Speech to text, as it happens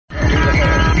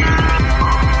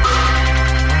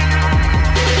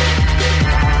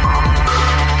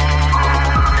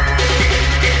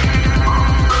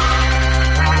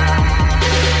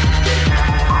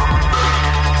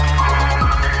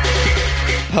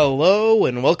Hello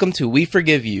and welcome to We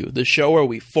Forgive You, the show where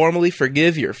we formally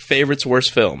forgive your favorites'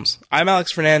 worst films. I'm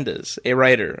Alex Fernandez, a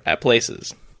writer at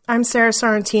Places. I'm Sarah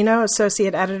Sorrentino,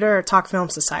 associate editor at Talk Film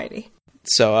Society.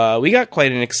 So we got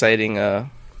quite an exciting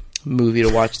movie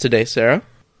to watch today, Sarah.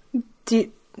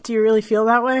 Do you really feel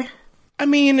that way? I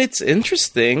mean, it's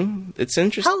interesting.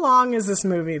 How long is this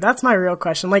movie? That's my real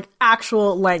question. Like,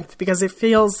 actual length, because it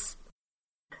feels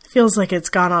like it's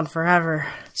gone on forever.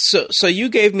 So you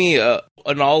gave me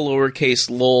an all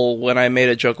lowercase lol when I made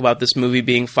a joke about this movie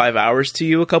being 5 hours to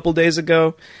you a couple days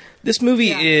ago. This movie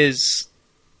is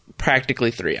practically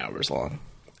 3 hours long,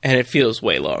 and it feels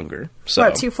way longer. So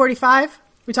what, 2:45?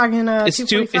 We talking it's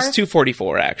 2:45? It's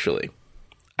 2:44 actually.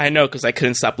 I know because I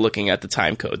couldn't stop looking at the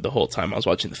time code the whole time I was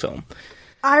watching the film.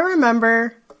 I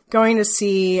remember going to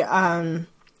see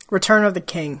Return of the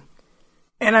King.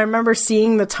 And I remember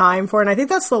seeing the time for it, and I think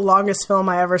that's the longest film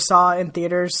I ever saw in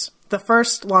theaters. The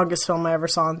first longest film I ever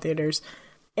saw in theaters.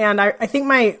 And I think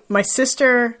my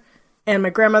sister and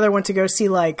my grandmother went to go see,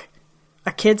 like,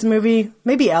 a kid's movie.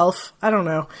 Maybe Elf. I don't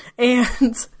know. And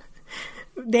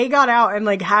they got out and,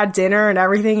 like, had dinner and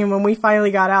everything. And when we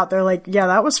finally got out, they're like, yeah,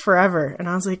 that was forever. And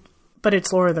I was like, but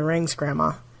it's Lord of the Rings,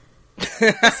 Grandma.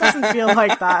 This doesn't feel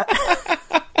like that.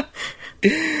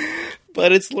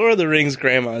 But it's Lord of the Rings,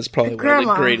 Grandma is probably one of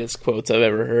the greatest quotes I've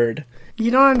ever heard. You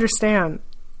don't understand.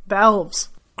 The elves.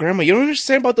 Grandma, you don't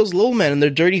understand about those little men and their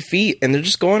dirty feet, and they're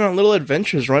just going on little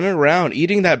adventures, running around,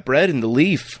 eating that bread in the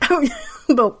leaf.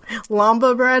 The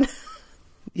lamba bread?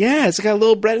 Yeah, it's got a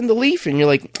little bread in the leaf, and you're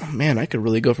like, oh man, I could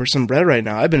really go for some bread right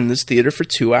now. I've been in this theater for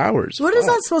 2 hours. What is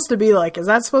that supposed to be like? Is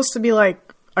that supposed to be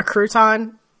like a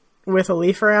crouton with a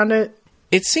leaf around it?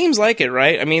 It seems like it,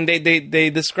 right? I mean, they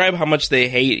describe how much they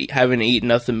hate having to eat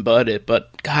nothing but it,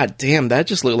 but god damn, that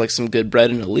just looked like some good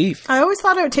bread in a leaf. I always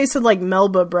thought it tasted like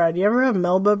Melba bread. You ever have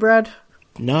Melba bread?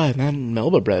 No, I've not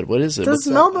Melba bread. What is it? Does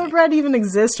Melba bread even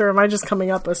exist, or am I just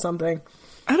coming up with something?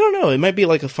 I don't know. It might be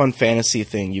like a fun fantasy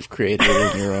thing you've created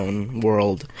in your own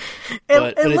world.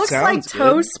 It looks like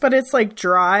toast, but it's like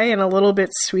dry and a little bit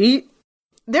sweet.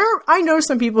 I know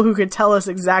some people who could tell us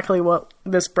exactly what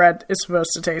this bread is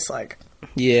supposed to taste like.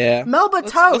 Yeah. Melba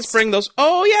toast. Let's bring those.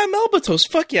 Oh, yeah, Melba toast.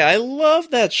 Fuck yeah, I love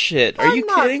that shit. Are you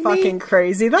kidding me? I'm not fucking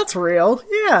crazy. That's real.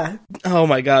 Yeah. Oh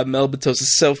my god, Melba toast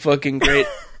is so fucking great.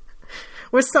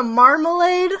 With some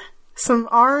marmalade, some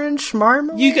orange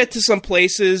marmalade. You get to some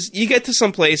places,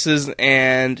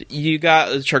 and you got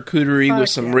a charcuterie with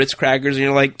some Ritz crackers, and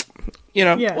you're like,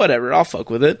 whatever, I'll fuck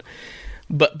with it.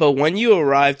 But when you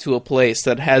arrive to a place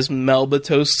that has Melba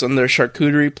toasts on their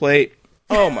charcuterie plate,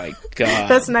 oh my god.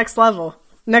 That's next level.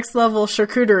 Next level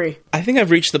charcuterie. I think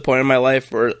I've reached the point in my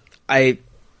life where I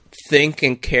think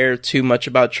and care too much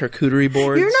about charcuterie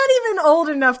boards. You're not even old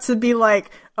enough to be like,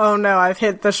 oh no, I've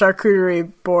hit the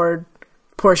charcuterie board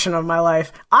portion of my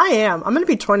life. I am. I'm going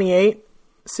to be 28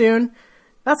 soon.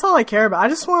 That's all I care about. I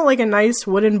just want like a nice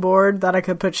wooden board that I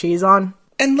could put cheese on.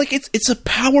 And like it's a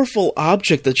powerful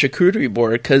object, the charcuterie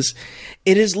board, because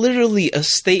it is literally a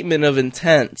statement of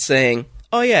intent saying,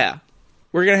 oh yeah,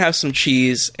 we're going to have some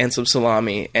cheese and some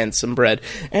salami and some bread.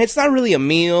 And it's not really a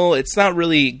meal. It's not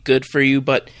really good for you,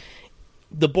 but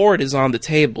the board is on the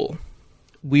table.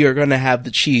 We are going to have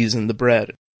the cheese and the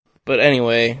bread. But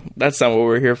anyway, that's not what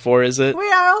we're here for, is it?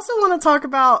 Wait, I also want to talk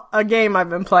about a game I've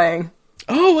been playing.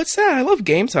 Oh, what's that? I love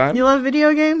game time. You love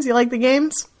video games? You like the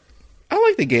games? I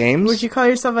like the games. Would you call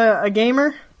yourself a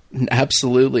gamer?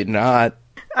 Absolutely not.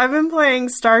 I've been playing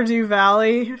Stardew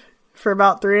Valley for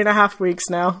about 3.5 weeks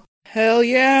now. Hell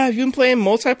yeah. Have you been playing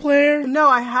multiplayer? No,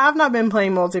 I have not been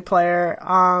playing multiplayer,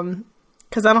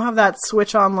 because I don't have that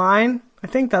Switch Online. I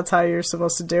think that's how you're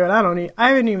supposed to do it. I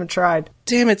haven't even tried.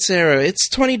 Damn it, Sarah. It's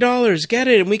 $20. Get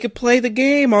it, and we could play the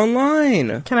game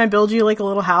online. Can I build you, like, a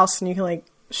little house, and you can, like,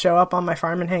 show up on my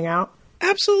farm and hang out?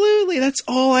 Absolutely. That's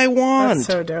all I want. That's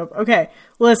so dope. Okay,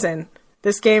 listen.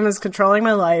 This game is controlling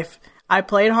my life. I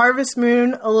played Harvest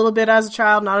Moon a little bit as a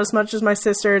child, not as much as my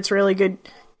sister. It's a really good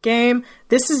game.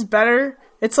 This is better.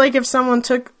 It's like if someone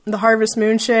took the Harvest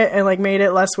Moon shit and like made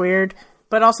it less weird,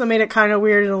 but also made it kind of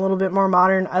weird and a little bit more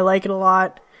modern. I like it a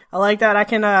lot. I like that I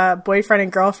can boyfriend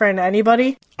and girlfriend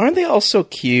anybody. Aren't they all so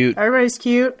cute? Everybody's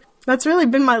cute. That's really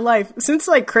been my life since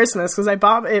like Christmas, because I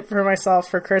bought it for myself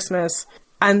for Christmas,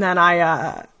 and then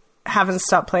I haven't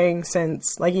stopped playing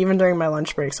since. Like even during my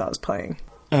lunch breaks, I was playing.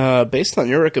 Based on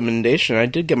your recommendation, I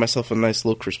did get myself a nice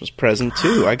little Christmas present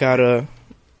too. I got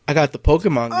the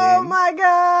Pokemon game. Oh my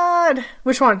god!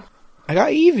 Which one? I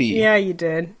got Eevee. Yeah, you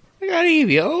did. I got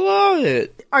Eevee. I love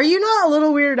it. Are you not a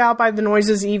little weirded out by the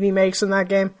noises Eevee makes in that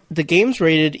game? The game's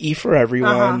rated E for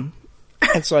everyone.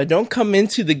 And so I don't come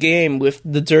into the game with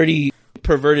the dirty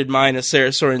perverted mind of Sarah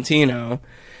Sorrentino,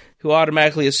 who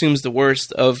automatically assumes the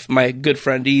worst of my good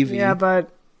friend Evie. Yeah, but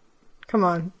come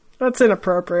on. That's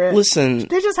inappropriate. Listen.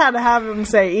 They just had to have him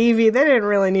say Evie. They didn't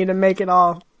really need to make it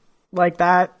all like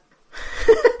that.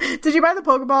 Did you buy the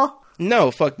Pokeball?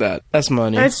 No, fuck that. That's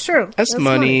money. That's true. That's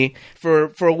money.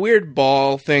 For a weird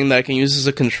ball thing that I can use as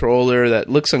a controller that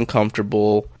looks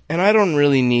uncomfortable. And I don't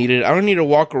really need it. I don't need to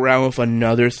walk around with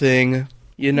another thing,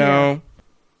 you know? Yeah.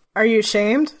 Are you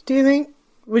ashamed, do you think?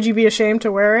 Would you be ashamed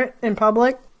to wear it in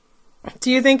public?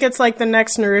 Do you think it's like the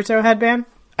next Naruto headband?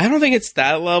 I don't think it's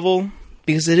that level,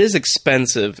 because it is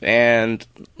expensive, and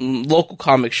local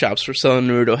comic shops were selling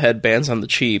Naruto headbands on the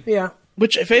cheap. Yeah.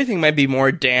 Which, if anything, might be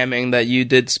more damning that you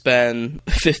did spend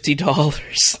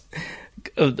 $50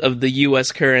 of the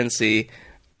U.S. currency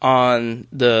on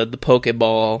the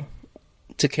Pokeball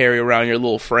to carry around your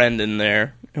little friend in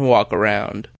there and walk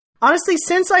around. Honestly,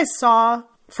 since I saw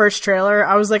first trailer,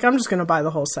 I was like, I'm just going to buy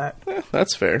the whole set.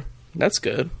 That's fair. That's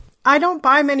good. I don't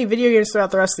buy many video games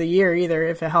throughout the rest of the year either,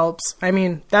 if it helps. I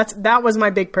mean, that was my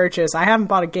big purchase. I haven't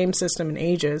bought a game system in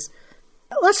ages.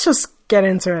 Let's just get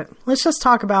into it. Let's just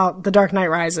talk about The Dark Knight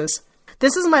Rises.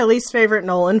 This is my least favorite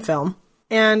Nolan film.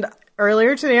 And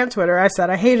earlier today on Twitter, I said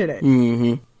I hated it.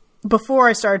 Mm-hmm. Before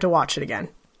I started to watch it again.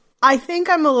 I think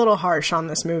I'm a little harsh on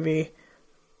this movie.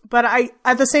 But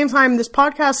at the same time, this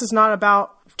podcast is not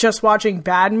about just watching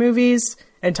bad movies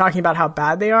and talking about how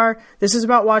bad they are. This is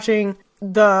about watching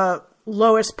the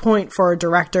lowest point for a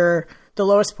director, the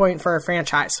lowest point for a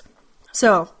franchise.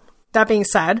 So, that being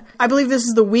said, I believe this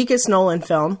is the weakest Nolan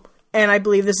film, and I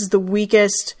believe this is the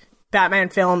weakest Batman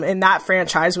film in that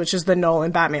franchise, which is the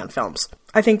Nolan Batman films.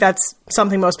 I think that's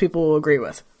something most people will agree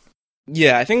with.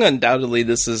 Yeah, I think undoubtedly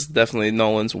this is definitely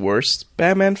Nolan's worst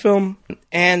Batman film,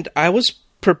 and I was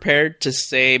prepared to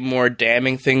say more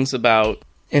damning things about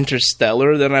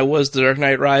Interstellar than I was The Dark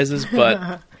Knight Rises,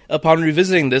 but upon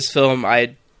revisiting this film,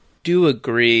 I do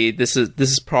agree this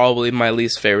is probably my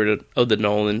least favorite of the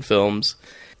Nolan films.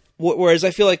 Whereas I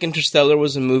feel like Interstellar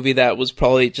was a movie that was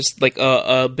probably just like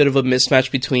a bit of a mismatch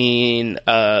between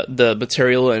the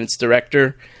material and its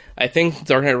director. I think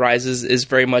Dark Knight Rises is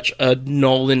very much a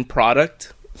Nolan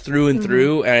product through and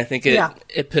through, and I think it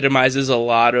epitomizes a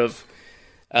lot of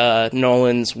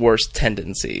Nolan's worst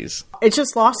tendencies. It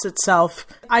just lost itself.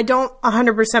 I don't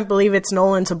 100% believe it's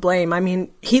Nolan to blame. I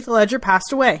mean, Heath Ledger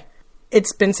passed away.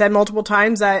 It's been said multiple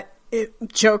times that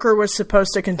Joker was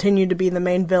supposed to continue to be the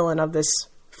main villain of this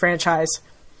franchise.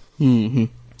 Mm-hmm.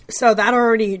 So that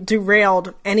already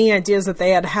derailed any ideas that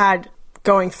they had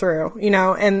going through, you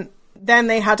know, and then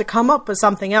they had to come up with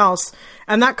something else,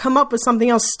 and that come up with something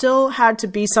else still had to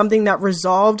be something that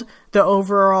resolved the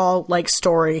overall, like,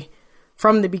 story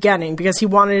from the beginning, because he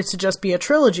wanted it to just be a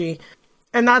trilogy.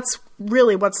 And that's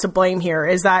really what's to blame here,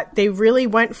 is that they really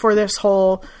went for this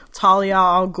whole Talia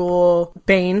al Ghul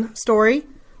Bane story,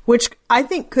 which I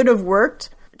think could have worked.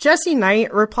 Jesse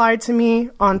Knight replied to me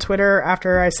on Twitter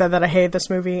after I said that I hated this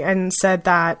movie and said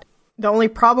that the only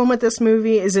problem with this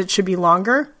movie is it should be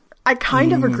longer. I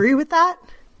kind of agree with that,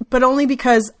 but only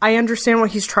because I understand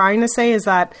what he's trying to say is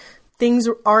that things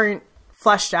aren't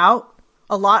fleshed out.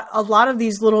 A lot of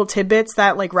these little tidbits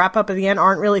that like wrap up at the end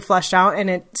aren't really fleshed out, and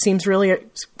it seems really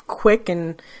quick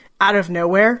and out of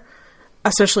nowhere,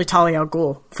 especially Talia al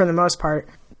Ghul for the most part.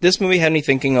 This movie had me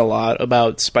thinking a lot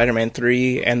about Spider-Man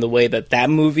 3 and the way that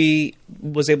movie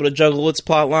was able to juggle its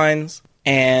plot lines.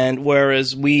 And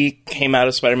whereas we came out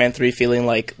of Spider-Man 3 feeling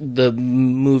like the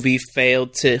movie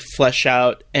failed to flesh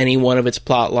out any one of its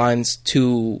plot lines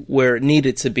to where it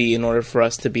needed to be in order for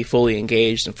us to be fully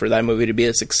engaged and for that movie to be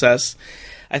a success,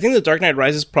 I think The Dark Knight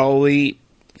Rises probably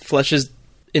fleshes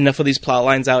enough of these plot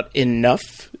lines out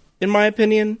enough, in my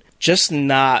opinion. Just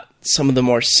not some of the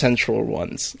more central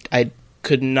ones. I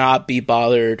could not be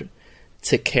bothered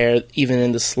to care even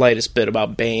in the slightest bit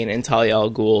about Bane and Talia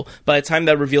al Ghul. By the time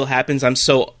that reveal happens, I'm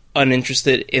so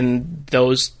uninterested in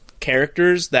those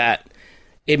characters that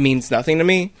it means nothing to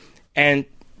me. And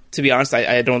to be honest,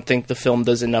 I don't think the film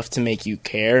does enough to make you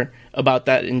care about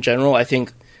that in general. I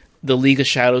think the League of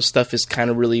Shadows stuff is kind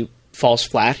of really falls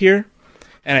flat here.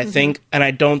 And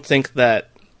I don't think that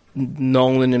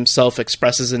Nolan himself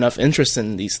expresses enough interest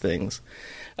in these things.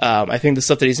 I think the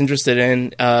stuff that he's interested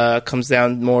in comes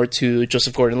down more to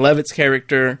Joseph Gordon-Levitt's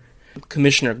character,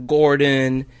 Commissioner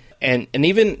Gordon, and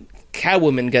even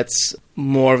Catwoman gets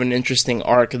more of an interesting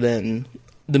arc than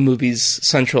the movie's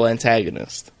central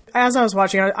antagonist. As I was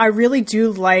watching, I really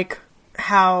do like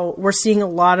how we're seeing a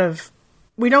lot of...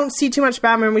 We don't see too much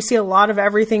Batman. We see a lot of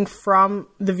everything from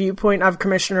the viewpoint of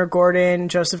Commissioner Gordon,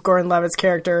 Joseph Gordon-Levitt's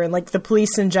character, and like the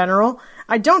police in general.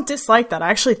 I don't dislike that. I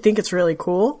actually think it's really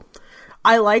cool.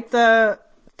 I like the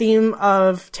theme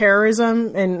of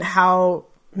terrorism and how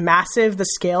massive the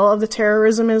scale of the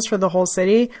terrorism is for the whole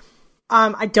city.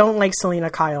 I don't like Selena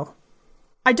Kyle.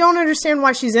 I don't understand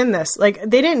why she's in this. Like,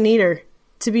 they didn't need her,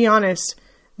 to be honest.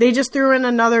 They just threw in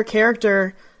another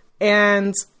character,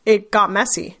 and it got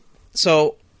messy.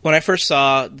 So, when I first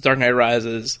saw Dark Knight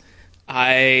Rises,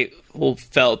 I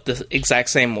felt the exact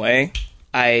same way.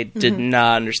 I did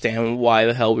not understand why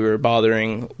the hell we were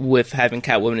bothering with having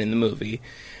Catwoman in the movie.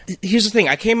 Here's the thing.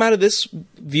 I came out of this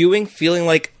viewing feeling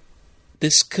like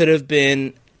this could have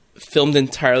been filmed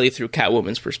entirely through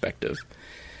Catwoman's perspective.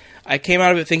 I came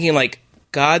out of it thinking like,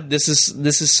 God, this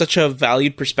is such a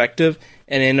valued perspective,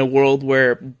 and in a world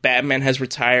where Batman has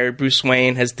retired, Bruce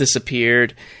Wayne has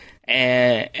disappeared,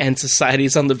 and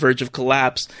society's on the verge of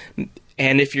collapse,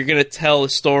 and if you're going to tell a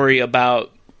story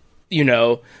about, you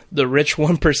know, the rich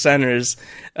 1%ers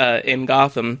in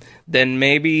Gotham, then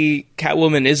maybe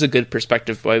Catwoman is a good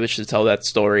perspective by which to tell that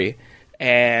story,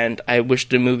 and I wish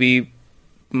the movie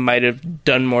might have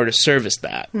done more to service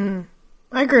that.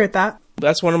 I agree with that.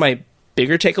 That's one of my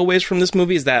bigger takeaways from this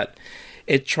movie, is that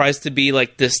it tries to be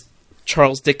like this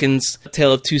Charles Dickens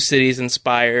Tale of Two Cities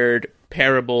inspired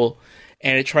parable,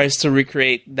 and it tries to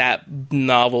recreate that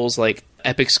novel's like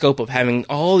epic scope of having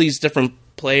all these different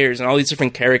players and all these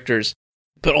different characters.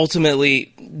 But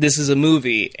ultimately, this is a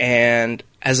movie, and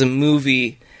as a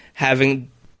movie, having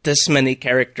this many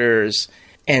characters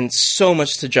and so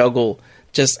much to juggle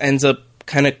just ends up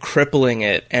kind of crippling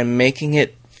it and making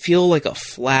it feel like a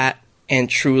flat and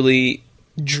truly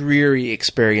dreary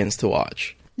experience to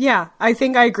watch. Yeah, I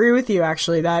think I agree with you,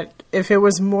 actually, that if it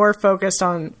was more focused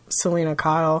on Selena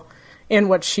Kyle and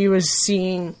what she was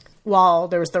seeing while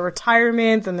there was the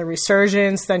retirement and the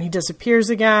resurgence, then he disappears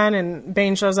again and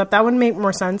Bane shows up, that would make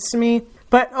more sense to me.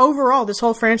 But overall, this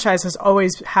whole franchise has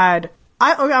always had...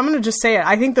 I'm going to just say it.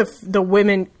 I think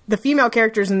the female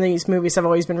characters in these movies have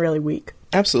always been really weak.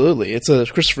 Absolutely. It's a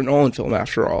Christopher Nolan film,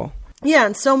 after all. Yeah,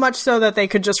 and so much so that they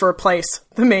could just replace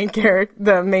the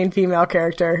main female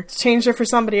character. Change her for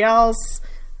somebody else.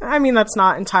 I mean, that's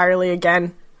not entirely,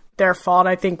 again, their fault.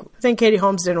 I think Katie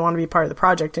Holmes didn't want to be part of the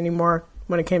project anymore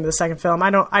when it came to the second film.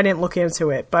 I didn't look into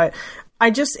it, but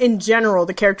I just, in general,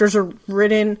 the characters are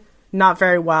written not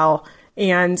very well,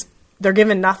 and they're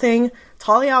given nothing.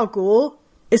 Talia al Ghul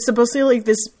is supposed to be like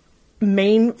this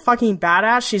main fucking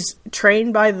badass. She's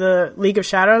trained by the League of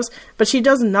Shadows, but she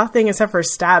does nothing except for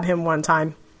stab him one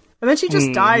time. And then she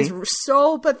just dies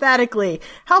so pathetically.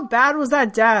 How bad was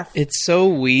that death? It's so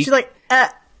weak. She's like,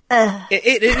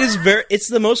 It is it's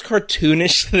the most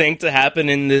cartoonish thing to happen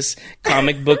in this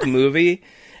comic book movie,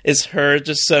 is her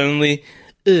just suddenly,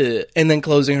 and then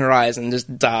closing her eyes and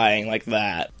just dying like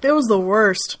that. It was the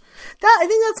worst. I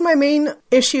think that's my main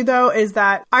issue, though, is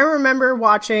that I remember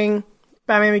watching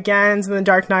Batman Begins and The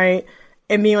Dark Knight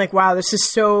and being like, wow, this is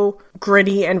so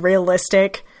gritty and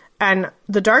realistic. And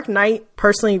The Dark Knight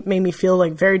personally made me feel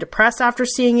like very depressed after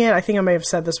seeing it. I think I may have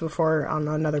said this before on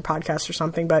another podcast or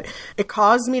something, but it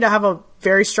caused me to have a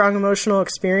very strong emotional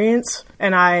experience,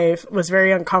 and I was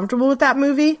very uncomfortable with that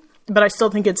movie, but I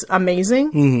still think it's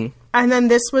amazing. Mm-hmm. And then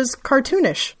this was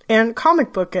cartoonish and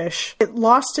comic bookish. It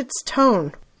lost its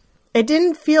tone. It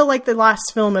didn't feel like the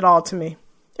last film at all to me.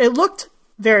 It looked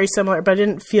very similar, but I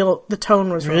didn't feel the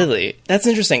tone was wrong. Really? That's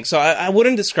interesting. So I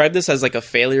wouldn't describe this as like a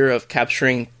failure of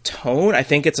capturing tone. I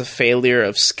think it's a failure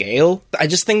of scale. I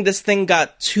just think this thing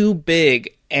got too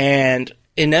big, and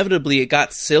inevitably it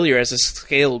got sillier as the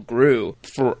scale grew.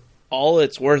 For all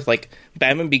it's worth, like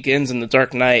Batman Begins and The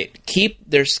Dark Knight keep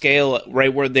their scale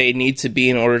right where they need to be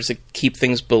in order to keep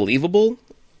things believable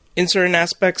in certain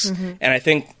aspects. Mm-hmm. And I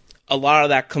think a lot of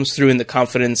that comes through in the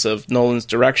confidence of Nolan's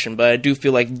direction, but I do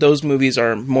feel like those movies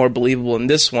are more believable in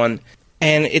this one.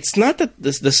 And it's not that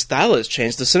the style has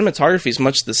changed. The cinematography is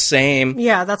much the same.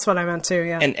 Yeah, that's what I meant too,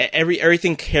 yeah. And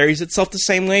everything carries itself the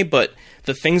same way, but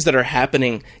the things that are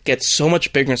happening get so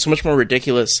much bigger and so much more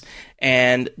ridiculous.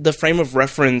 And the frame of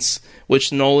reference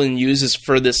which Nolan uses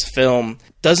for this film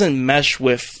doesn't mesh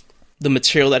with the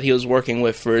material that he was working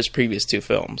with for his previous two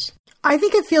films. I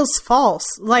think it feels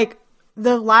false. Like,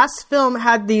 the last film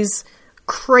had these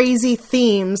crazy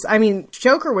themes. I mean,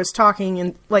 Joker was talking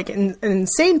in like an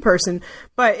insane person,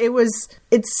 but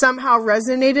it somehow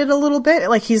resonated a little bit.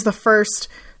 Like, he's the first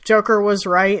Joker was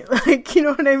right. Like, you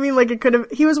know what I mean? Like,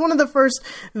 he was one of the first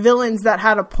villains that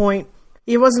had a point.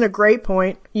 It wasn't a great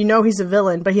point. You know, he's a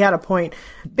villain, but he had a point.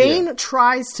 Bane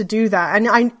tries to do that.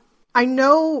 And I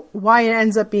know why it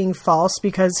ends up being false,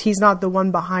 because he's not the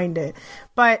one behind it,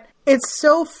 but it's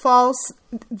so false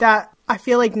that I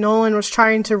feel like Nolan was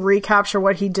trying to recapture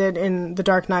what he did in The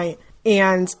Dark Knight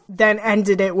and then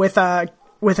ended it with a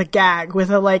with a gag, with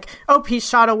a like, oh, he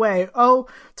shot away. Oh,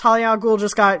 Talia al Ghul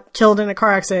just got killed in a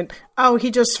car accident. Oh,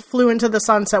 he just flew into the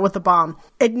sunset with a bomb.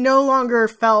 It no longer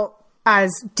felt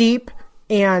as deep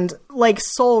and like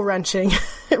soul wrenching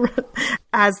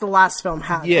as the last film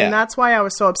had. Yeah. And that's why I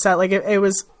was so upset. Like it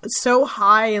was so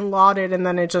high and lauded, and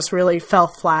then it just really fell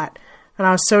flat. And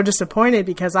I was so disappointed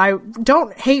because I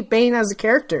don't hate Bane as a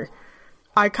character.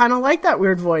 I kind of like that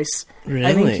weird voice. Really?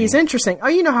 I think he's interesting. Oh,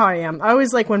 you know how I am. I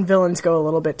always like when villains go a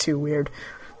little bit too weird.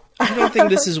 I don't think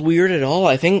this is weird at all.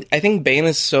 I think Bane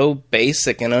is so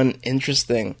basic and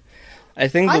uninteresting. I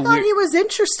thought he was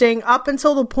interesting up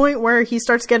until the point where he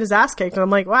starts to get his ass kicked, and I'm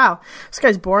like, wow, this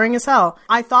guy's boring as hell.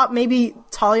 I thought maybe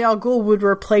Talia al Ghul would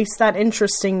replace that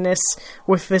interestingness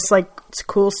with this like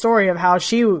cool story of how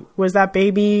she was that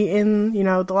baby in, you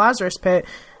know, the Lazarus pit.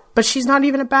 But she's not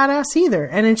even a badass either,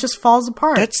 and it just falls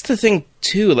apart. That's the thing,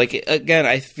 too. Like, again,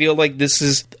 I feel like this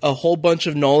is a whole bunch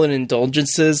of Nolan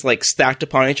indulgences, like, stacked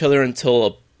upon each other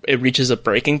until it reaches a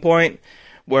breaking point,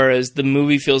 whereas the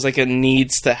movie feels like it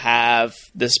needs to have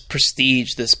this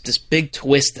prestige, this big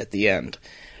twist at the end,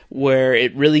 where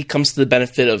it really comes to the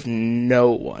benefit of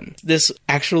no one. This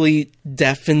actually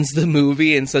deafens the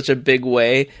movie in such a big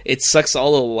way. It sucks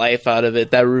all the life out of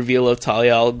it, that reveal of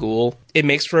Talia al Ghul. It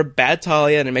makes for a bad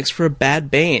Talia, and it makes for a bad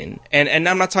Bane. And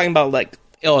I'm not talking about, like,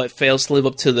 oh, it fails to live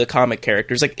up to the comic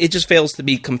characters. Like, it just fails to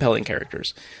be compelling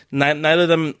characters. Neither of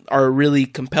them are really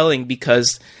compelling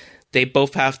because they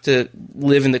both have to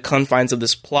live in the confines of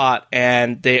this plot,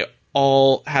 and they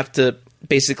all have to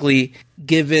basically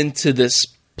give in to this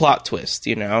plot twist,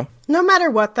 you know? No matter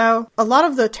what, though, a lot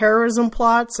of the terrorism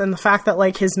plots and the fact that,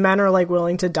 like, his men are, like,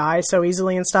 willing to die so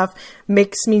easily and stuff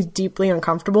makes me deeply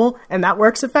uncomfortable, and that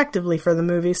works effectively for the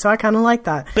movie, so I kind of like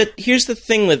that. But here's the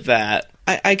thing with that.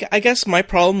 I guess my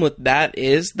problem with that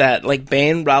is that, like,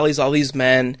 Bane rallies all these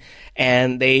men,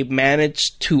 and they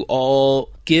manage to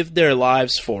all give their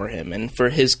lives for him and for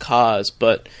his cause,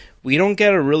 but we don't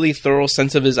get a really thorough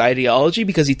sense of his ideology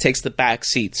because he takes the back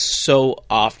seat so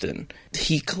often.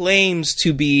 He claims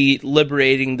to be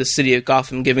liberating the city of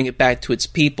Gotham, giving it back to its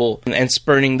people, and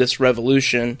spurning this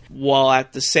revolution, while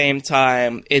at the same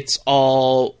time, it's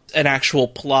all an actual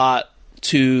plot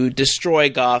to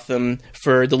destroy Gotham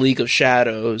for the League of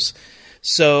Shadows.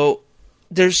 So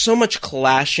there's so much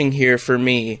clashing here for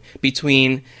me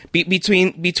between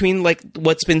like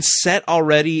what's been set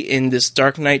already in this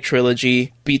Dark Knight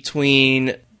trilogy,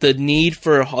 between the need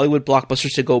for Hollywood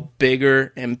blockbusters to go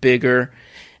bigger and bigger,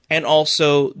 and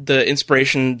also the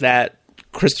inspiration that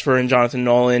Christopher and Jonathan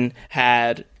Nolan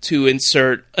had to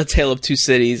insert A Tale of Two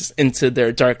Cities into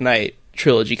their Dark Knight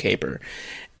trilogy caper.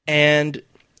 And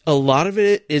a lot of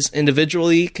it is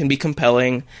individually can be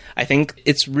compelling. I think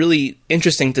it's really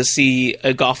interesting to see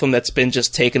a Gotham that's been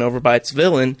just taken over by its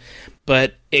villain,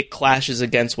 but it clashes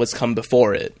against what's come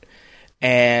before it.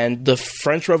 And the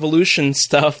French Revolution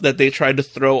stuff that they tried to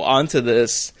throw onto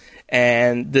this,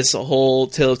 and this whole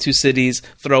Tale of Two Cities,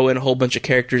 throw in a whole bunch of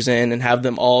characters in and have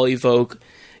them all evoke,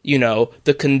 you know,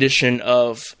 the condition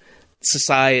of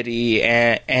society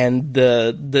and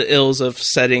the ills of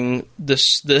setting the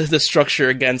structure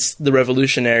against the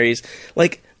revolutionaries.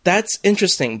 Like, that's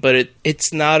interesting, but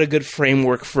it's not a good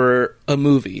framework for a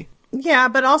movie. Yeah,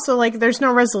 but also, like, there's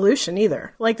no resolution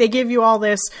either. Like, they give you all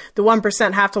this, the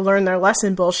 1% have to learn their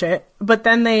lesson bullshit, but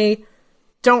then they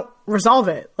don't resolve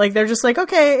it. Like, they're just like,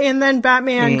 okay, and then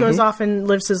Batman goes off and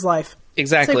lives his life.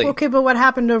 Exactly. It's like, okay, but what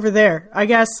happened over there? I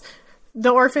guess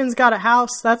the orphans got a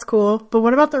house, that's cool, but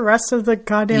what about the rest of the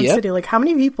goddamn city? Like, how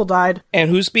many people died? And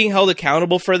who's being held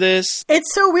accountable for this?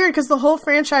 It's so weird, because the whole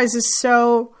franchise is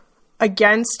so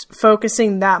against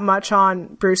focusing that much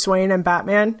on Bruce Wayne and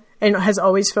Batman, and has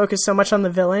always focused so much on the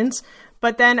villains,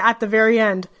 but then at the very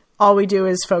end, all we do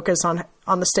is focus on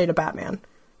the state of Batman,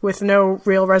 with no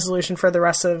real resolution for the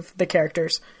rest of the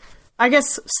characters. I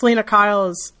guess Selena Kyle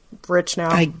is rich now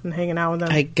and hanging out with them.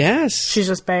 I guess. She's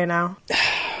just bae now.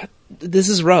 This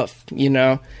is rough, you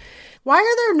know? Why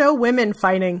are there no women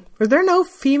fighting? Are there no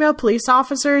female police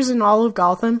officers in all of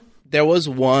Gotham? There was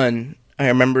one. I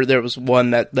remember there was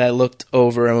one that looked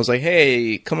over and was like,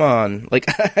 hey, come on. Like,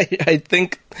 I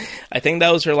think that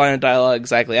was her line of dialogue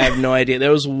exactly. I have no idea.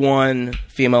 There was one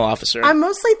female officer. I'm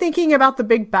mostly thinking about the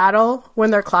big battle when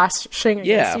they're clashing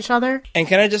against each other. And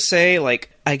can I just say,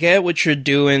 like, I get what you're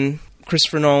doing,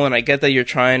 Christopher Nolan. I get that you're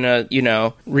trying to, you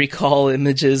know, recall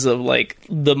images of, like,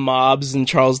 the mobs in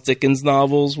Charles Dickens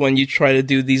novels when you try to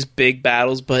do these big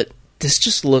battles, but this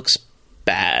just looks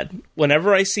bad.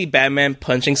 Whenever I see Batman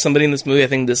punching somebody in this movie, I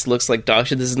think this looks like dog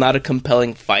shit. This is not a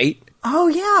compelling fight. Oh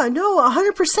yeah, no,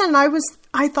 100%.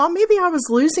 I thought maybe I was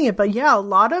losing it, but yeah, a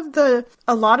lot of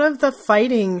the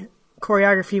fighting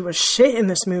choreography was shit in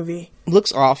this movie.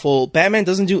 Looks awful. Batman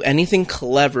doesn't do anything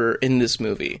clever in this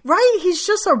movie. Right, he's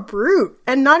just a brute,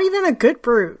 and not even a good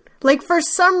brute. Like, for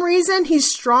some reason,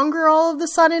 he's stronger all of a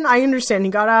sudden. I understand,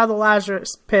 he got out of the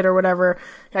Lazarus pit or whatever.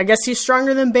 I guess he's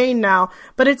stronger than Bane now,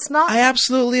 but it's not... I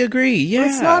absolutely agree, yeah.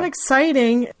 It's not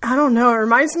exciting. I don't know, it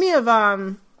reminds me of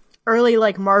early,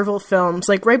 like, Marvel films.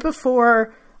 Like, right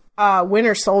before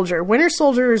Winter Soldier. Winter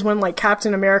Soldier is when, like,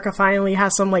 Captain America finally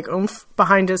has some, like, oomph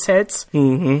behind his hits.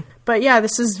 Mm-hmm. But yeah,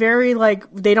 this is very, like,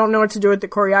 they don't know what to do with the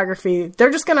choreography.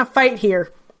 They're just gonna fight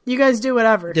here. You guys do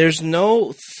whatever. There's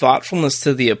no thoughtfulness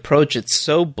to the approach. It's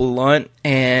so blunt,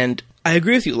 and I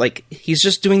agree with you. Like, he's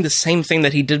just doing the same thing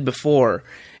that he did before,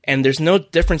 and there's no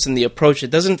difference in the approach.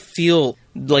 It doesn't feel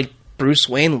like Bruce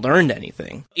Wayne learned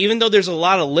anything. Even though there's a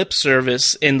lot of lip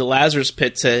service in the Lazarus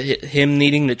Pit to him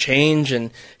needing to change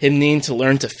and him needing to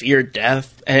learn to fear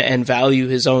death and value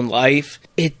his own life,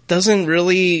 it doesn't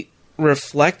really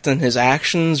reflect on his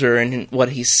actions or in what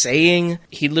he's saying.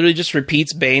 He literally just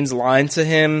repeats Bane's line to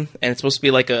him, and it's supposed to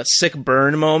be like a sick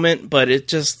burn moment, but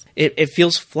it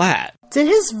feels flat. Did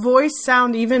his voice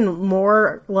sound even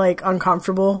more, like,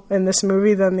 uncomfortable in this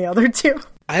movie than the other two?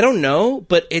 I don't know,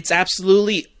 but it's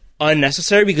absolutely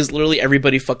unnecessary because literally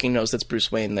everybody fucking knows that's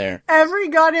Bruce Wayne there. Every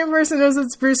goddamn person knows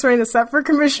it's Bruce Wayne except for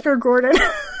Commissioner Gordon.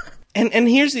 And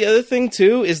here's the other thing,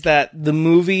 too, is that the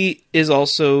movie is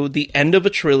also the end of a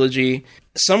trilogy.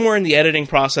 Somewhere in the editing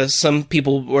process, some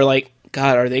people were like,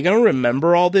 God, are they going to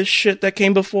remember all this shit that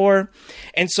came before?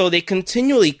 And so they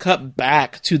continually cut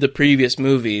back to the previous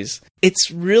movies. It's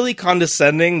really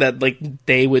condescending that, like,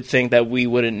 they would think that we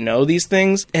wouldn't know these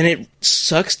things. And it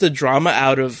sucks the drama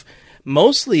out of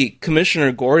mostly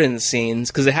Commissioner Gordon's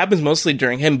scenes, because it happens mostly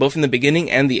during him, both in the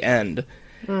beginning and the end.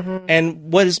 Mm-hmm.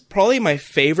 And what is probably my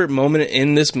favorite moment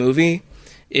in this movie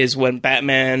is when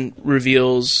Batman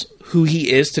reveals who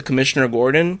he is to Commissioner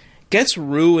Gordon. Gets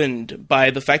ruined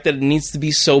by the fact that it needs to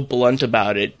be so blunt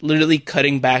about it. Literally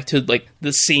cutting back to, like,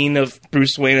 the scene of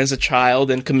Bruce Wayne as a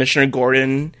child and Commissioner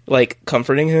Gordon, like,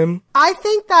 comforting him. I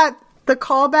think that the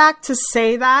callback to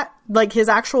say that, like, his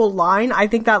actual line, I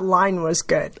think that line was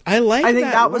good. I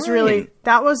think that was really,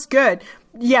 that was good.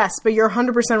 Yes, but you're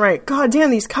 100% right. God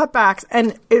damn, these cutbacks.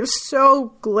 And it was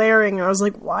so glaring. And I was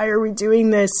like, why are we doing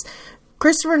this?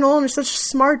 Christopher Nolan is such a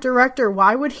smart director.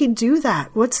 Why would he do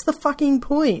that? What's the fucking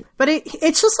point? But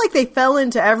it's just like they fell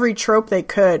into every trope they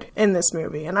could in this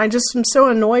movie. And I just am so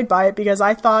annoyed by it because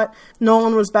I thought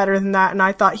Nolan was better than that. And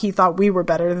I thought he thought we were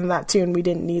better than that too. And we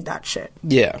didn't need that shit.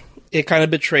 Yeah. It kind of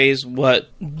betrays what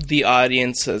the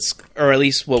audience has, or at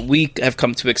least what we have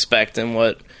come to expect and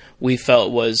what we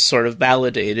felt was sort of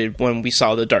validated when we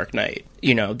saw The Dark Knight.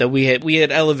 You know, that we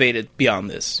had elevated beyond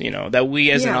this, you know, that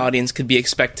we as an audience could be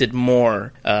expected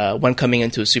more when coming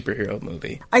into a superhero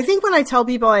movie. I think when I tell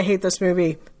people I hate this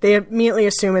movie, they immediately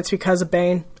assume it's because of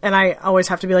Bane. And I always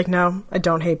have to be like, no, I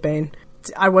don't hate Bane.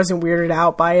 I wasn't weirded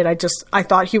out by it. I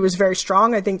thought he was very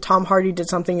strong. I think Tom Hardy did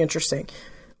something interesting.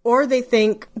 Or they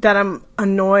think that I'm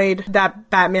annoyed that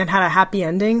Batman had a happy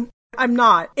ending. I'm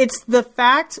not. It's the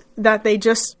fact that they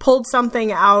just pulled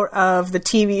something out of the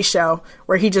TV show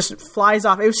where he just flies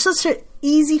off. It was such an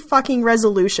easy fucking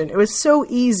resolution. It was so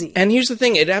easy. And here's the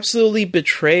thing. It absolutely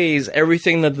betrays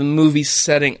everything that the movie's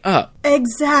setting up.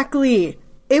 Exactly.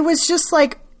 It was just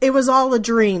like, it was all a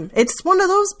dream. It's one of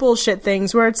those bullshit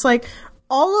things where it's like,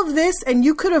 all of this and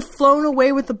you could have flown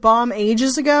away with the bomb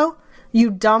ages ago,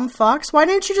 you dumb fucks. Why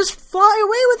didn't you just fly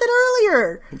away with it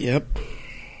earlier? Yep.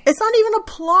 It's not even a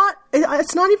plot.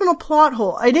 It's not even a plot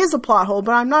hole. It is a plot hole,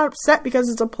 but I'm not upset because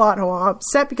it's a plot hole. I'm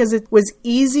upset because it was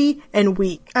easy and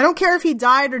weak. I don't care if he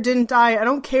died or didn't die. I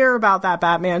don't care about that,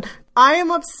 Batman. I am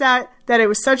upset that it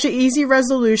was such an easy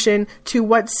resolution to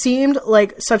what seemed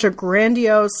like such a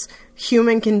grandiose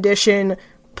human condition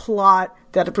plot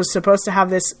that it was supposed to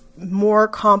have this more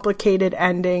complicated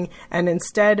ending, and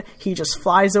instead he just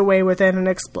flies away with it and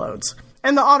explodes.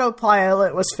 And the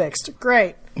autopilot was fixed.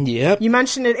 Great. Yep. You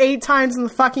mentioned it 8 times in the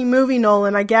fucking movie,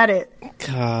 Nolan. I get it.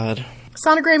 God. It's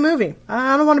not a great movie.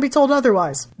 I don't want to be told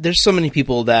otherwise. There's so many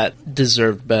people that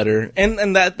deserve better.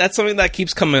 And that's something that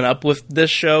keeps coming up with this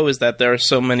show, is that there are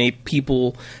so many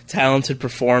people, talented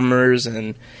performers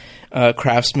and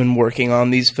craftsmen working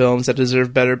on these films that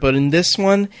deserve better. But in this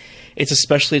one, it's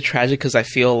especially tragic because I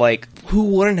feel like, who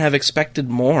wouldn't have expected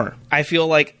more? I feel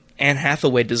like Anne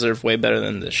Hathaway deserved way better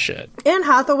than this shit. Anne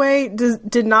Hathaway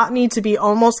did not need to be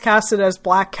almost casted as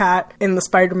Black Cat in the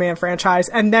Spider-Man franchise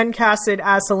and then casted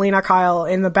as Selena Kyle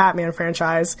in the Batman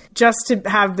franchise just to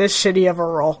have this shitty of a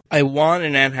role. I want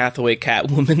an Anne Hathaway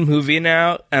Catwoman movie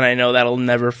now, and I know that'll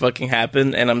never fucking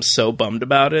happen, and I'm so bummed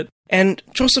about it. And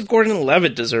Joseph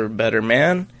Gordon-Levitt deserved better,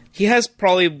 man. He has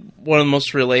probably one of the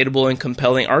most relatable and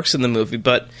compelling arcs in the movie,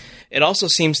 but it also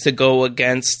seems to go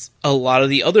against a lot of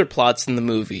the other plots in the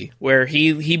movie, where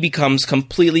he becomes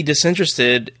completely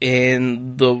disinterested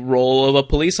in the role of a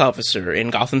police officer in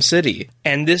Gotham City.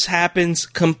 And this happens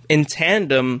in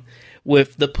tandem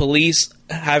with the police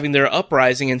having their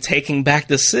uprising and taking back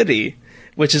the city,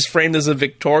 which is framed as a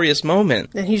victorious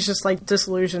moment. And he's just, like,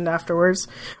 disillusioned afterwards.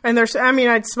 And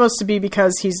it's supposed to be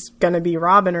because he's gonna be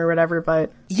Robin or whatever,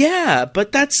 but... Yeah,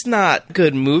 but that's not a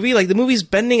good movie. Like, the movie's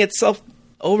bending itself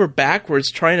over backwards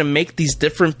trying to make these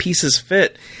different pieces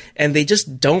fit, and they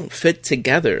just don't fit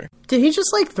together. Did he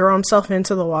just, like, throw himself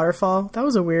into the waterfall? That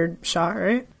was a weird shot,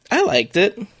 right? I liked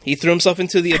it. He threw himself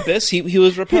into the abyss. He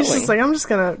was repelling. He's just like, I'm just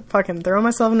gonna fucking throw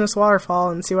myself into this waterfall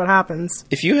and see what happens.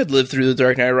 If you had lived through The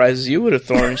Dark Knight Rises, you would have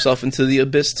thrown yourself into the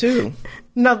abyss too.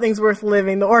 Nothing's worth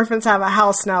living. The orphans have a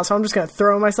house now, so I'm just gonna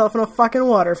throw myself in a fucking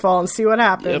waterfall and see what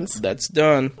happens. Yep, that's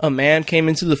done. A man came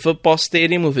into the football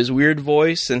stadium with his weird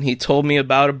voice, and he told me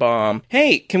about a bomb.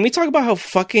 Hey, can we talk about how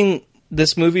fucking...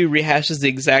 this movie rehashes the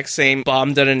exact same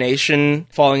bomb detonation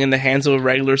falling in the hands of a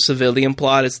regular civilian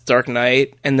plot as Dark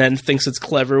Knight, and then thinks it's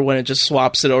clever when it just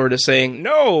swaps it over to saying,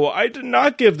 no, I did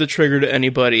not give the trigger to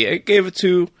anybody. I gave it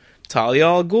to Talia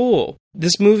al Ghul.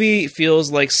 This movie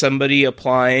feels like somebody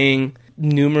applying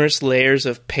numerous layers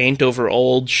of paint over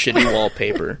old, shitty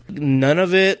wallpaper. None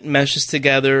of it meshes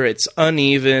together. It's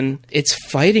uneven. It's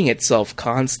fighting itself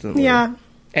constantly. Yeah.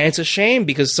 And it's a shame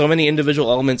because so many individual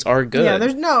elements are good.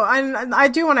 Yeah, I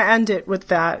do want to end it with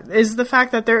that, is the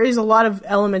fact that there is a lot of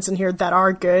elements in here that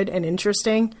are good and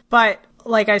interesting. But,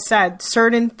 like I said,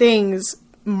 certain things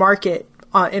mark it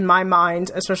in my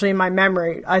mind, especially in my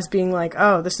memory, as being like,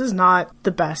 oh, this is not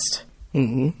the best.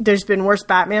 Mm-hmm. There's been worse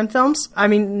Batman films. I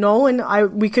mean, Nolan,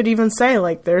 we could even say,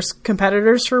 like, there's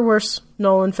competitors for worse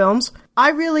Nolan films. I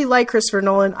really like Christopher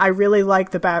Nolan. I really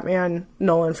like the Batman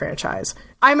Nolan franchise.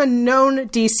 I'm a known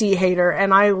DC hater,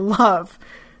 and I love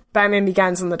Batman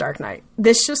Begins and The Dark Knight.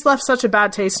 This just left such a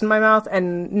bad taste in my mouth,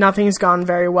 and nothing's gone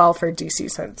very well for DC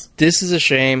since. This is a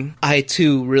shame. I,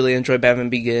 too, really enjoy Batman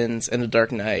Begins and The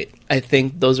Dark Knight. I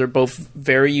think those are both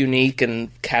very unique and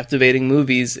captivating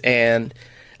movies, and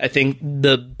I think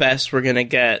the best we're going to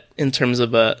get in terms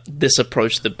of this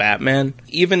approach to Batman.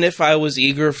 Even if I was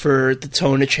eager for the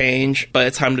tone to change by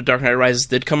the time The Dark Knight Rises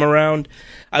did come around,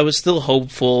 I was still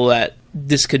hopeful that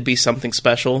this could be something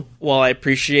special. While I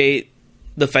appreciate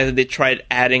the fact that they tried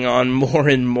adding on more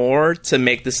and more to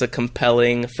make this a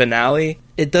compelling finale,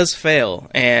 it does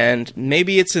fail. And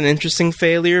maybe it's an interesting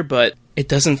failure, but it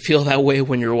doesn't feel that way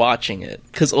when you're watching it.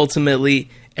 Because ultimately,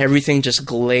 everything just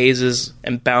glazes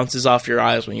and bounces off your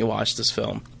eyes when you watch this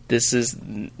film. This is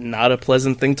not a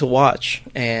pleasant thing to watch.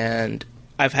 And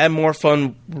I've had more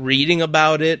fun reading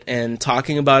about it and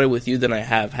talking about it with you than I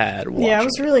have had watching. Yeah, it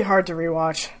was really hard to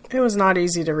rewatch. It was not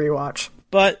easy to rewatch.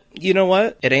 But you know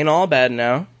what? It ain't all bad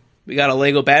now. We got a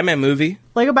Lego Batman movie.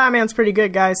 Lego Batman's pretty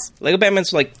good, guys. Lego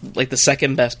Batman's like the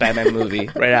second best Batman movie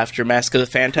right after Mask of the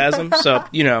Phantasm. So,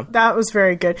 you know. That was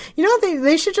very good. You know,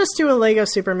 they should just do a Lego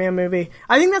Superman movie.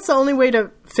 I think that's the only way to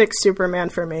fix Superman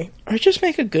for me. Or just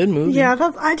make a good movie. Yeah,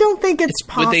 I don't think it's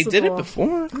possible. But they did it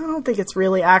before. I don't think it's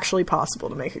really actually possible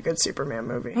to make a good Superman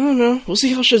movie. I don't know. We'll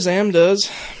see how Shazam does.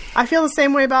 I feel the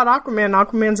same way about Aquaman.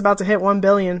 Aquaman's about to hit 1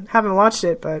 billion. Haven't watched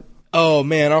it, but... Oh,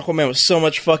 man, Aquaman was so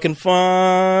much fucking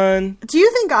fun. Do you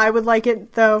think I would like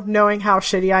it, though, knowing how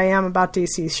shitty I am about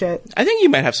DC shit? I think you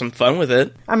might have some fun with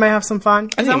it. I might have some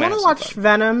fun. I want to watch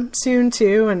Venom soon,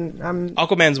 too, and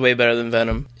Aquaman's way better than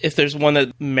Venom. If there's one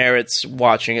that merits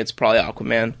watching, it's probably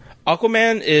Aquaman.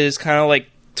 Aquaman is kind of like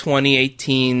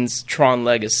 2018's Tron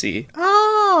Legacy.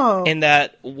 Oh. In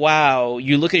that, wow,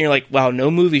 you look and you're like, wow,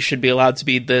 no movie should be allowed to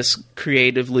be this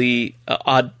creatively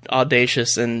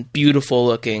audacious and beautiful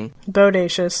looking.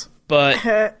 Bodacious. But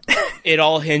it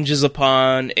all hinges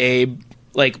upon a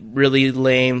like really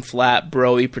lame, flat,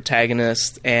 bro-y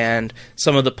protagonist, and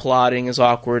some of the plotting is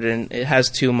awkward, and it has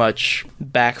too much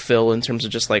backfill in terms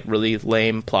of just like really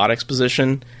lame plot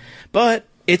exposition. But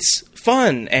it's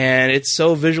fun, and it's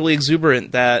so visually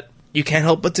exuberant that you can't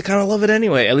help but to kind of love it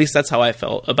anyway. At least that's how I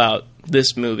felt about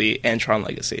this movie and Tron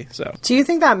Legacy. So, do you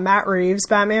think that Matt Reeves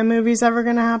Batman movie is ever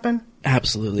going to happen?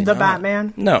 Absolutely The not.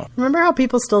 Batman? No. Remember how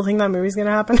people still think that movie's going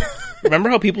to happen? Remember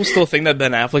how people still think that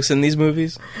Ben Affleck's in these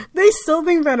movies? They still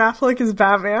think Ben Affleck is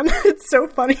Batman. It's so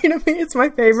funny to me. It's my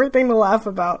favorite thing to laugh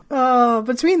about.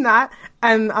 Between that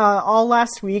and all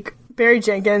last week, Barry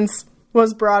Jenkins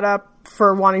was brought up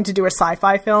for wanting to do a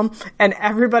sci-fi film, and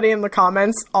everybody in the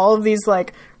comments, all of these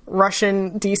like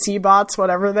Russian DC bots,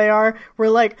 whatever they are, were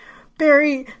like,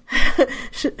 Barry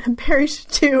should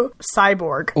do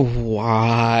Cyborg.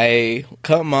 Why?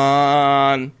 Come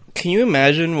on. Can you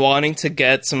imagine wanting to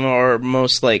get some of our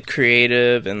most, like,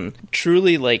 creative and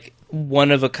truly, like,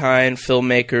 one-of-a-kind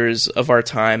filmmakers of our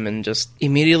time and just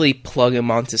immediately plug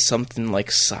him onto something like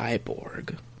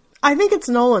Cyborg? I think it's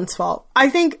Nolan's fault. I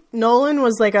think Nolan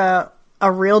was, like, a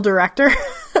real director.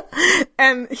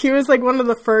 And he was, like, one of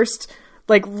the first,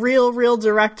 like, real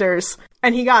directors.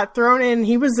 And he got thrown in.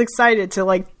 He was excited to,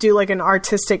 like, do, like, an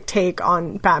artistic take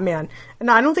on Batman.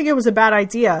 And I don't think it was a bad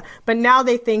idea. But now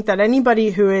they think that anybody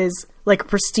who is, like, a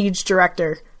prestige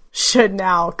director should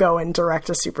now go and direct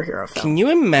a superhero film. Can you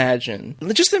imagine?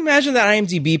 Just imagine that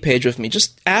IMDb page with me.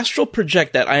 Just astral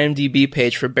project that IMDb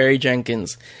page for Barry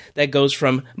Jenkins that goes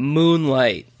from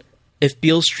Moonlight, If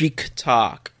Beale Street Could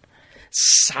Talk,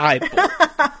 Cyborg.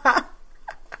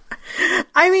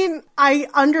 I mean, I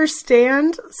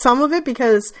understand some of it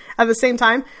because at the same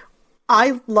time,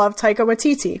 I love Taika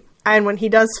Waititi. And when he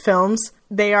does films,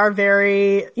 they are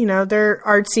very, they're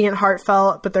artsy and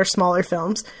heartfelt, but they're smaller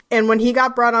films. And when he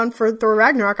got brought on for Thor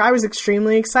Ragnarok, I was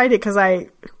extremely excited because I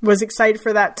was excited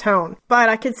for that tone. But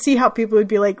I could see how people would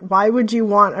be like, why would you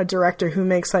want a director who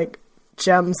makes, like,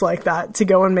 gems like that to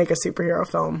go and make a superhero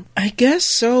film? I guess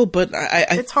so, but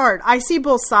it's hard. I see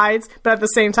both sides, but at the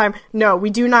same time, no,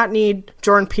 we do not need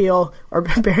Jordan Peele or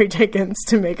Barry Jenkins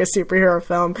to make a superhero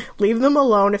film. Leave them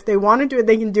alone. If they want to do it,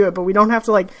 they can do it, but we don't have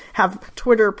to, like, have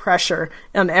Twitter pressure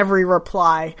on every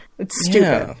reply. It's stupid.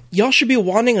 Yeah. Y'all should be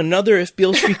wanting another If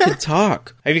Beale Street Could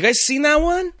Talk. Have you guys seen that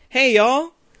one? Hey,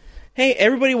 y'all. Hey,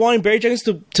 everybody wanting Barry Jenkins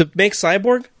to make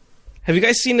Cyborg? Have you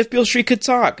guys seen If Beale Street Could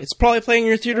Talk? It's probably playing in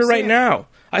your theater right now.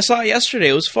 I saw it yesterday.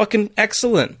 It was fucking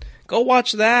excellent. Go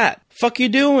watch that. Fuck you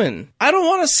doing? I don't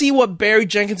want to see what Barry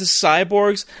Jenkins'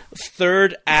 Cyborg's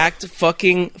third act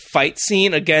fucking fight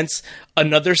scene against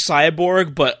another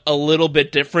cyborg, but a little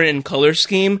bit different in color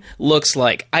scheme, looks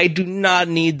like. I do not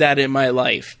need that in my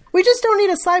life. We just don't need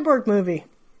a Cyborg movie.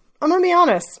 I'm gonna be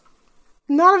honest.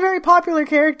 Not a very popular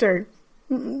character.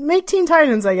 Make Teen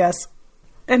Titans, I guess.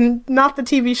 And not the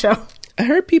TV show. I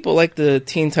heard people like the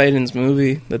Teen Titans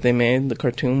movie that they made, the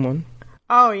cartoon one.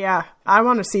 Oh, yeah. I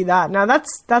want to see that. Now,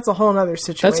 that's a whole other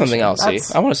situation. That's something I'll see.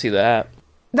 I want to see that.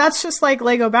 That's just like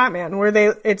Lego Batman,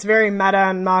 where it's very meta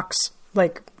and mocks,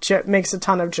 like, makes a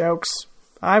ton of jokes.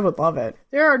 I would love it.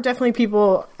 There are definitely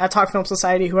people at Talk Film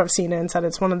Society who have seen it and said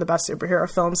it's one of the best superhero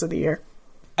films of the year.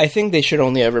 I think they should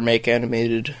only ever make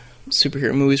animated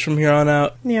superhero movies from here on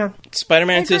out. Yeah.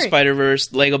 Spider-Man Into the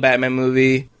Spider-Verse, Lego Batman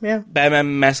movie, yeah,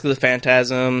 Batman Mask of the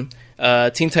Phantasm,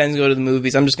 Teen Titans Go to the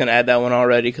Movies. I'm just going to add that one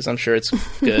already because I'm sure it's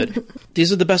good.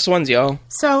 These are the best ones, y'all.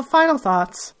 So, final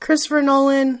thoughts. Christopher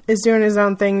Nolan is doing his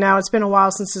own thing now. It's been a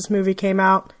while since this movie came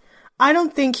out. I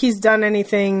don't think he's done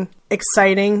anything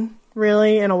exciting,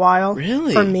 really, in a while.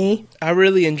 Really? For me. I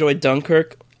really enjoyed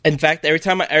Dunkirk. In fact, every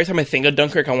time I think of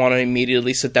Dunkirk, I want to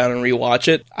immediately sit down and rewatch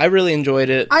it. I really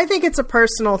enjoyed it. I think it's a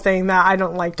personal thing that I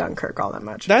don't like Dunkirk all that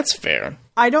much. That's fair.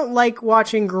 I don't like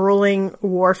watching grueling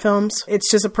war films. It's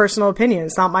just a personal opinion.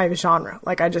 It's not my genre.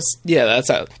 Like, I just... Yeah,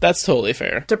 that's totally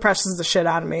fair. Depresses the shit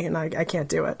out of me, and I can't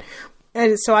do it.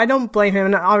 And so I don't blame him,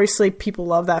 and obviously people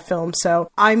love that film.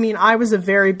 So, I mean, I was a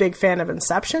very big fan of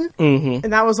Inception,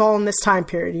 and that was all in this time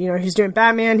period. You know, he's doing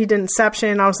Batman, he did Inception,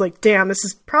 and I was like, damn, this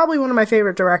is probably one of my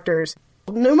favorite directors.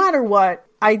 No matter what,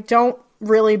 I don't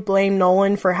really blame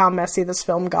Nolan for how messy this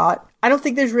film got. I don't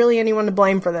think there's really anyone to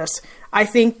blame for this. I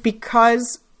think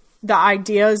because the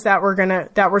ideas that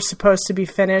were supposed to be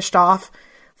finished off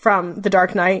from The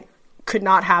Dark Knight could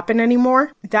not happen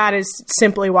anymore, that is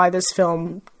simply why this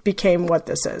film became what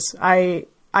this is. I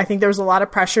think there was a lot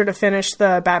of pressure to finish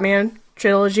the Batman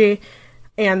trilogy,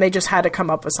 and they just had to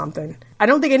come up with something. I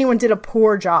don't think anyone did a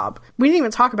poor job. We didn't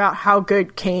even talk about how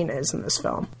good Kane is in this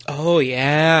film. Oh,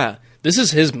 yeah. This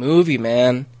is his movie,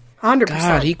 man. 100%.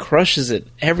 God, he crushes it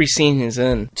every scene he's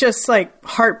in. Just, like,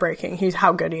 heartbreaking.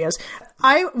 How good he is.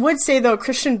 I would say, though,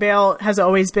 Christian Bale has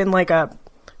always been like a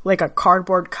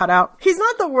cardboard cutout. He's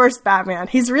not the worst Batman.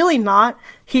 He's really not.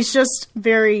 He's just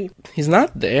very... He's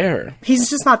not there. He's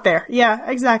just not there. Yeah,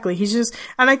 exactly. He's just...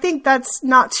 And I think that's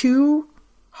not too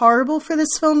horrible for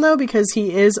this film, though, because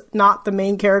he is not the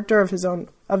main character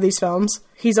of these films.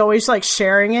 He's always, like,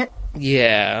 sharing it.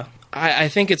 Yeah. I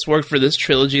think it's worked for this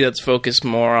trilogy that's focused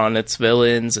more on its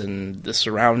villains and the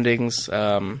surroundings.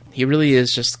 He really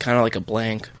is just kind of like a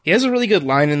blank. He has a really good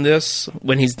line in this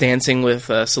when he's dancing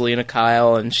with Selena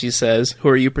Kyle, and she says, "Who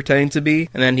are you pretending to be?"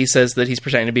 And then he says that he's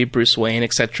pretending to be Bruce Wayne,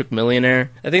 eccentric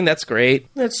millionaire. I think that's great.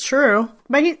 That's true.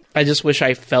 But I just wish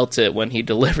I felt it when he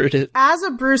delivered it. as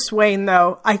a Bruce Wayne,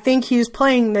 though, I think he's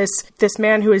playing this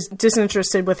man who is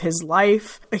disinterested with his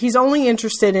life. He's only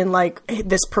interested in, like,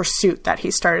 this pursuit that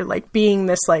he started, like, being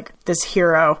this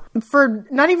hero. For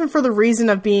not even for the reason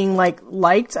of being, like,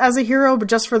 liked as a hero, but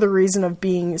just for the reason of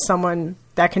being someone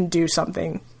that can do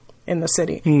something in the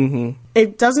city. Mm-hmm.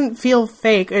 It doesn't feel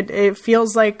fake. It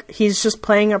feels like he's just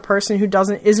playing a person who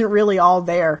isn't really all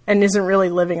there and isn't really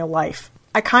living a life.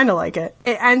 I kind of like it.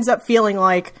 It ends up feeling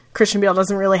like Christian Bale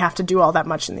doesn't really have to do all that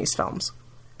much in these films,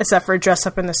 except for dress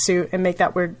up in the suit and make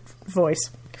that weird voice.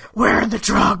 Where are the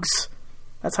drugs?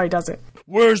 That's how he does it.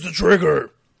 Where's the trigger?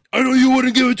 I know you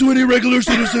wouldn't give it to any regular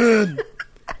citizen.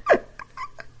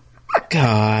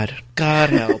 God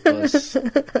help us.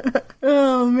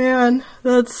 Oh, man.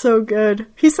 That's so good.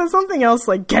 He said something else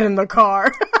like, get in the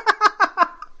car.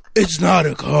 It's not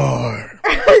a car.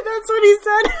 That's what he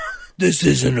said. This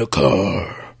isn't a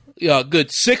car. Yeah,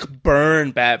 good. Sick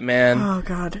burn, Batman. Oh,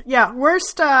 God. Yeah,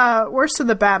 worst of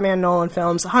the Batman Nolan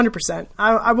films, 100%.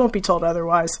 I won't be told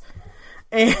otherwise.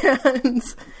 And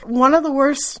one of the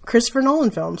worst Christopher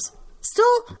Nolan films.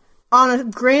 Still, on a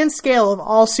grand scale of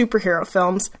all superhero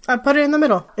films, I put it in the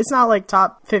middle. It's not like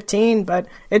top 15, but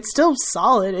it's still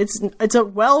solid. It's a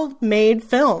well-made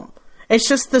film. It's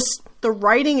just the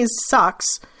writing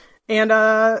sucks, and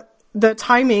the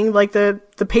timing, like the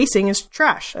pacing is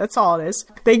trash. That's all it is.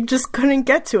 They just couldn't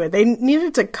get to it. They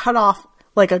needed to cut off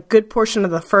like a good portion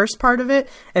of the first part of it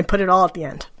and put it all at the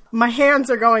end. My hands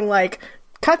are going like,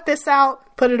 cut this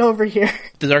out, put it over here.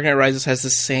 The Dark Knight Rises has the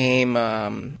same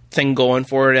thing going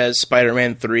for it as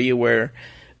Spider-Man 3, where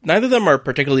neither of them are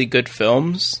particularly good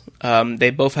films.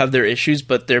 They both have their issues,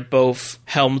 but they're both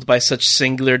helmed by such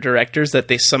singular directors that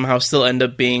they somehow still end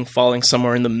up falling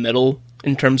somewhere in the middle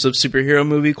in terms of superhero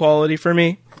movie quality for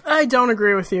me. I don't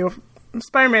agree with you.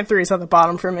 Spider-Man 3 is at the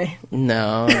bottom for me.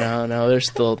 No. There's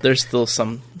still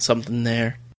something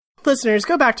there. Listeners,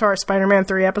 go back to our Spider-Man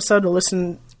 3 episode to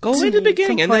listen. Go way to the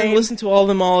beginning complain. And then listen to all of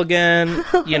them all again.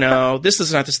 You know, this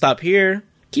doesn't have to stop here.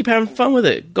 Keep having fun with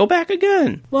it. Go back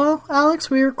again. Well, Alex,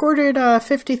 we recorded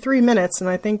 53 minutes, and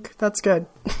I think that's good.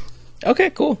 Okay,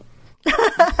 cool.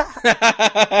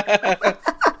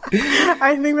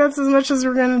 I think that's as much as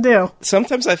we're going to do.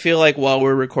 Sometimes I feel like while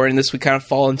we're recording this, we kind of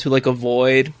fall into like a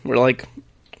void. We're like,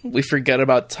 we forget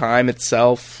about time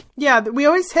itself. Yeah, we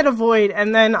always hit a void,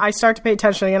 and then I start to pay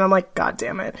attention again. I'm like, God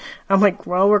damn it. I'm like,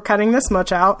 well, we're cutting this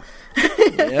much out.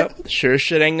 Yep, sure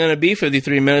shit ain't going to be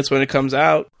 53 minutes when it comes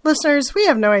out. Listeners, we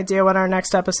have no idea what our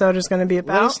next episode is going to be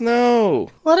about. Let us know.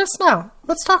 Let us know.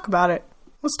 Let's talk about it.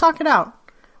 Let's talk it out.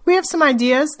 We have some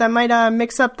ideas that might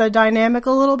mix up the dynamic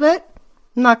a little bit.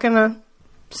 I'm not going to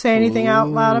say anything out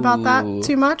loud about that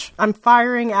too much. I'm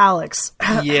firing Alex.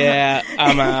 Yeah,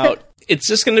 I'm out. It's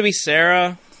just going to be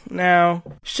Sarah now.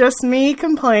 It's just me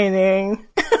complaining.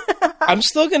 I'm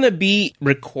still going to be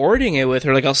recording it with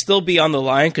her. Like, I'll still be on the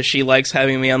line because she likes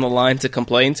having me on the line to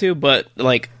complain to, but,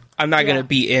 like, I'm not going to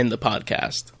be in the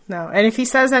podcast. No, and if he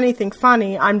says anything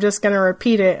funny, I'm just going to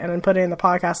repeat it and then put it in the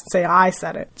podcast and say I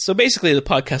said it. So basically the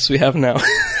podcast we have now.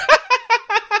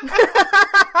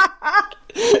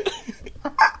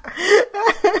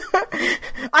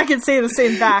 I can say the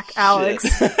same back, Alex.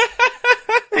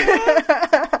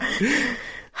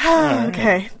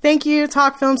 Okay. Thank you,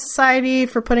 Talk Film Society,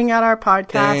 for putting out our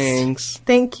podcast. Thanks.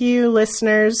 Thank you,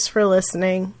 listeners, for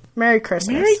listening. Merry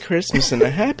Christmas. Merry Christmas and a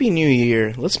Happy New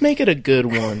Year. Let's make it a good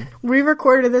one. We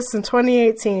recorded this in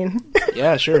 2018.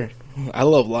 Yeah, sure. I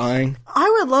love lying. I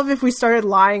would love if we started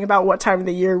lying about what time of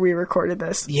the year we recorded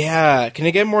this. Yeah. Can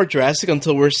it get more drastic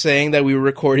until we're saying that we were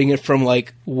recording it from,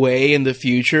 like, way in the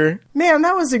future? Man,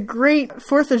 that was a great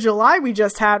 4th of July we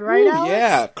just had, right, Ooh, Alex?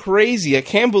 yeah, crazy. I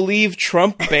can't believe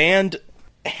Trump banned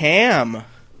ham.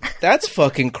 That's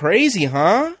fucking crazy,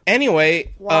 huh?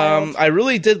 Anyway, I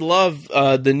really did love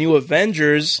the new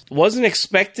Avengers. Wasn't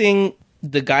expecting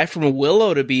the guy from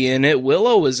Willow to be in it.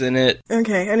 Willow was in it.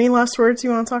 Okay, any last words you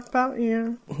want to talk about?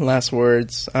 Yeah. Last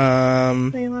words.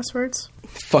 Any last words?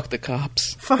 Fuck the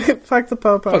cops. Fuck the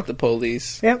popo. Fuck the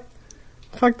police. Yep.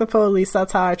 Fuck the police.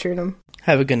 That's how I treat them.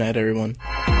 Have a good night, everyone.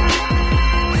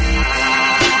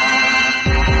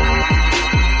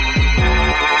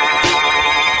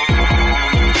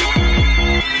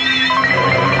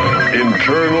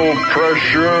 Internal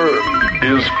pressure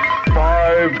is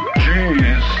 5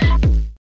 Gs.